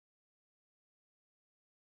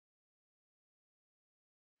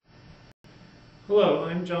Hello,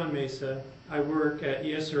 I'm John Mesa. I work at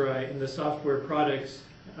Esri in the Software Products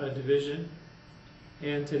division,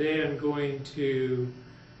 and today I'm going to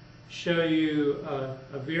show you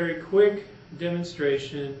a very quick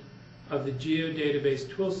demonstration of the Geodatabase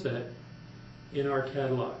Toolset in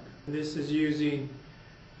ArcCatalog. This is using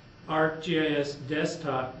ArcGIS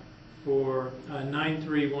Desktop for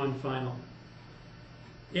 9.3.1 Final.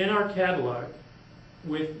 In ArcCatalog,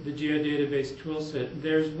 with the Geodatabase Toolset,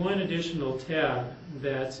 there's one additional tab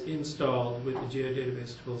that's installed with the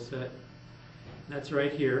Geodatabase Toolset. That's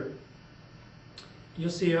right here. You'll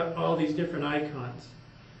see all these different icons.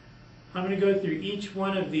 I'm going to go through each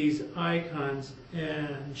one of these icons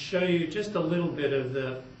and show you just a little bit of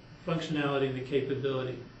the functionality and the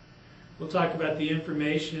capability. We'll talk about the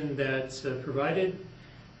information that's provided.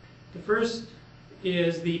 The first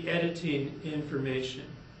is the editing information.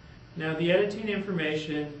 Now the editing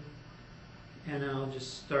information, and I'll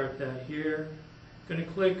just start that here. I'm going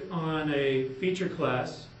to click on a feature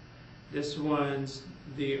class. This one's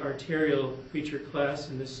the arterial feature class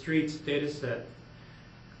in the streets dataset.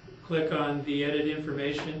 Click on the edit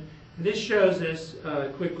information. This shows us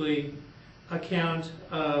quickly a count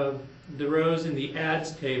of the rows in the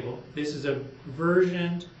ads table. This is a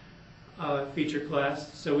versioned feature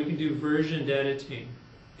class, so we can do versioned editing.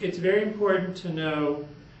 It's very important to know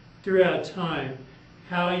throughout time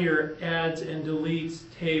how your adds and deletes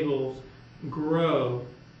tables grow,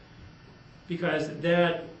 because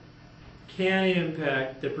that can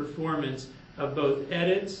impact the performance of both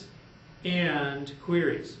edits and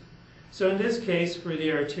queries. So in this case, for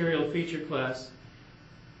the arterial feature class,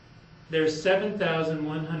 there's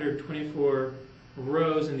 7,124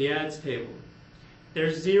 rows in the adds table.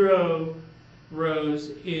 There's 0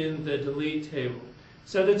 rows in the delete table.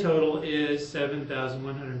 So the total is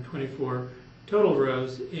 7,124 total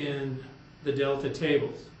rows in the delta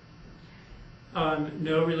tables.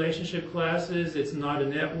 No relationship classes, it's not a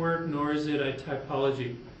network, nor is it a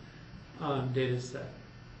typology data set.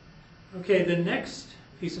 Okay, the next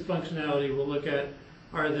piece of functionality we'll look at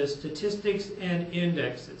are the statistics and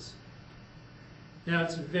indexes. Now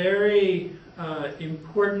it's very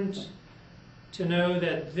important to know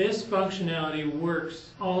that this functionality works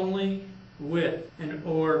only with an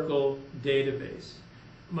Oracle database.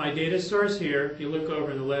 My data source here, if you look over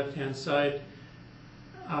on the left-hand side,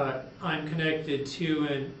 I'm connected to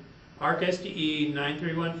an ArcSDE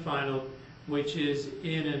 9.3.1 Final, which is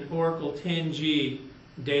in an Oracle 10G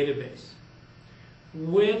database.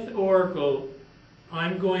 With Oracle,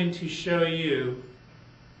 I'm going to show you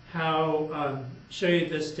the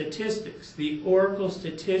statistics, the Oracle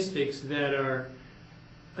statistics that are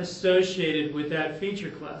associated with that feature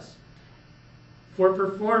class. For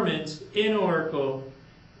performance in Oracle,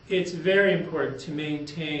 it's very important to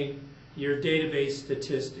maintain your database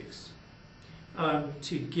statistics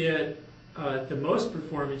to get the most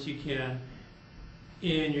performance you can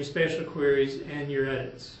in your special queries and your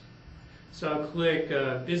edits. So I'll click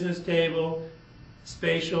Business Table,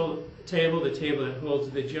 Spatial Table, the table that holds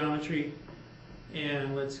the geometry,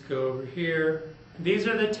 and let's go over here. These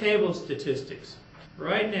are the table statistics.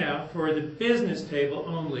 Right now, for the business table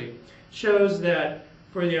only, shows that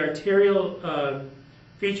for the arterial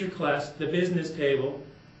feature class, the business table,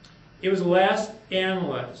 it was last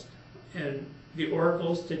analyzed, and the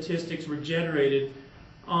Oracle statistics were generated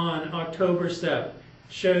on October 7th.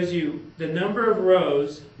 Shows you the number of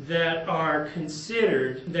rows that are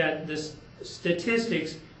considered that the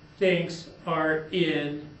statistics thinks are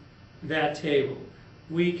in that table.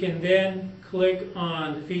 We can then click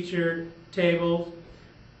on the feature table,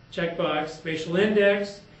 checkbox, spatial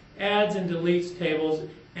index, adds and deletes tables,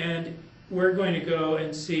 and we're going to go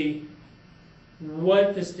and see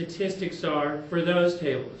what the statistics are for those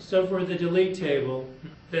tables. So for the delete table,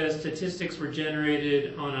 the statistics were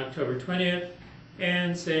generated on October 20th,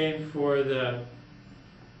 and same for the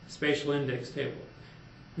spatial index table.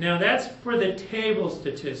 Now that's for the table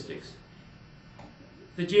statistics.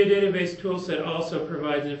 The Geodatabase Toolset also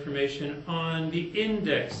provides information on the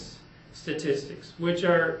index statistics, which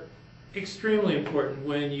are extremely important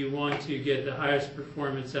when you want to get the highest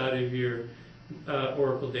performance out of your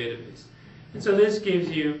Oracle database. And so this gives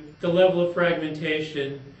you the level of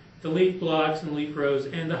fragmentation, the leaf blocks and leaf rows,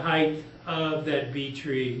 and the height of that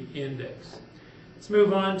B-tree index. Let's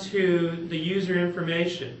move on to the user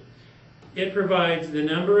information. It provides the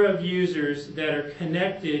number of users that are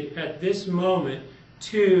connected at this moment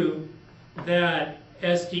to that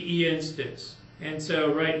SDE instance. And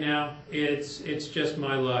so right now it's just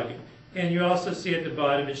my login. And you also see at the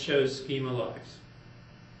bottom it shows schema logs.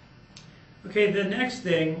 Okay, the next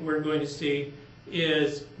thing we're going to see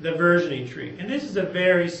is the versioning tree. And this is a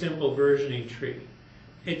very simple versioning tree.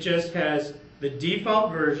 It just has the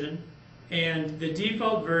default version, and the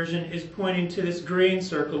default version is pointing to this green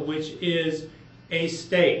circle, which is a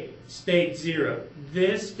state 0.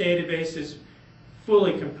 This database is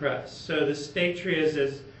fully compressed, so the state tree is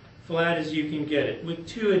as flat as you can get it, with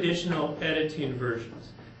 2 additional editing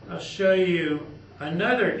versions. I'll show you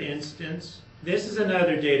another instance. This is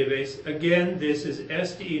another database. Again, this is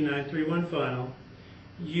SDE 9.3.1 Final,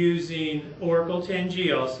 using Oracle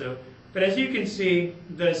 10G also. But as you can see,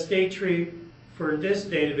 the state tree for this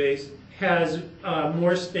database has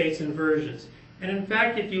more states and versions. And in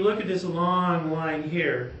fact, if you look at this long line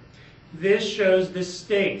here, this shows the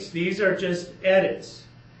states. These are just edits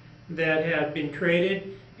that have been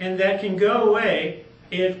created and that can go away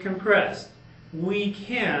if compressed. We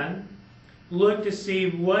can look to see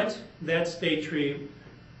what that state tree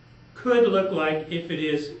could look like if it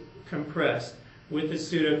is compressed with the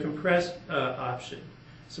pseudo compressed option.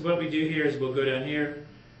 So what we do here is we'll go down here,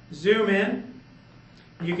 zoom in.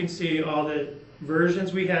 You can see all the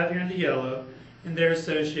versions we have here in the yellow and their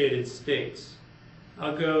associated states.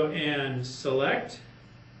 I'll go and select,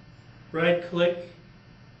 right click,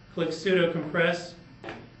 click pseudo compress,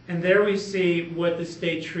 and there we see what the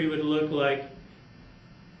state tree would look like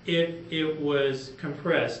if it was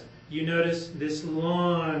compressed. You notice this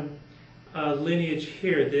long lineage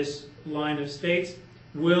here, this line of states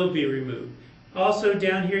will be removed. Also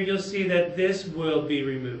down here you'll see that this will be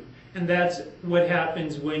removed. And that's what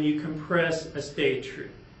happens when you compress a state tree.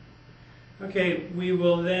 Okay, we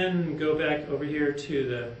will then go back over here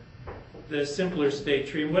to the simpler state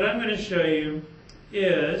tree. What I'm going to show you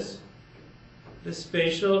is the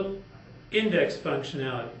spatial index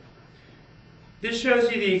functionality. This shows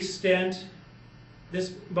you the extent. This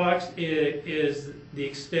box is the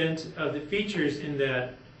extent of the features in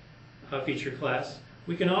that feature class.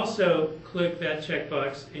 We can also click that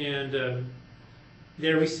checkbox and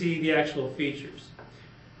there we see the actual features.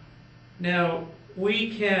 Now we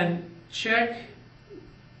can check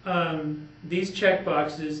these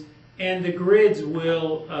checkboxes and the grids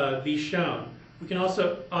will be shown. We can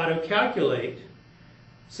also auto-calculate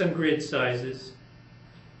some grid sizes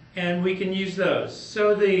and we can use those.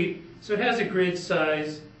 So it has a grid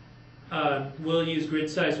size, we'll use grid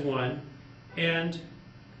size 1, and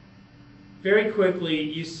very quickly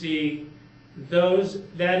you see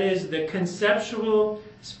that is the conceptual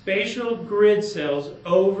spatial grid cells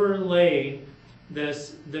overlaying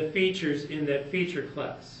the features in that feature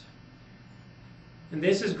class. And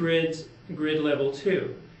this is grid level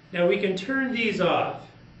 2. Now we can turn these off,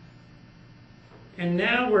 and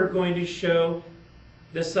now we're going to show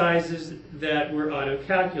the sizes that were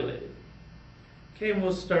auto-calculated. Okay, and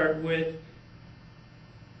we'll start with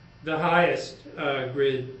the highest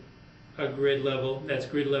grid level, that's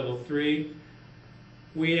grid level 3.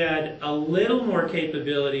 We add a little more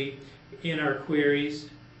capability in our queries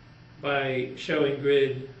by showing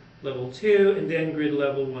grid level 2 and then grid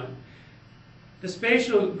level 1. The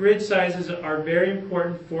spatial grid sizes are very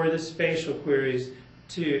important for the spatial queries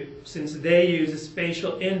since they use a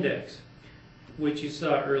spatial index, which you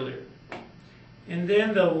saw earlier. And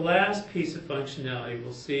then the last piece of functionality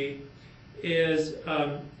we'll see is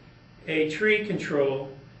a tree control,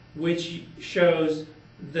 which shows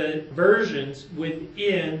the versions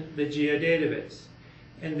within the geodatabase.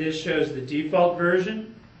 And this shows the default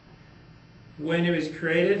version, when it was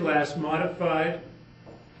created, last modified,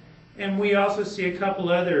 and we also see a couple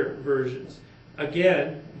other versions.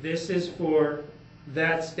 Again, this is for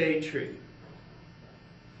that state tree.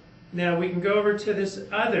 Now we can go over to this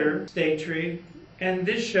other state tree, and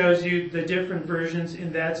this shows you the different versions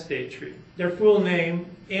in that state tree. Their full name,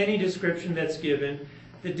 any description that's given,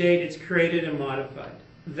 the date it's created and modified.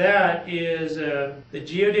 That is the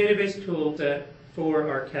Geodatabase Toolset for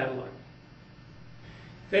ArcCatalog.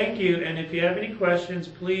 Thank you, and if you have any questions,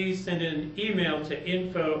 please send an email to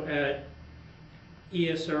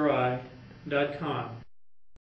info@esri.com.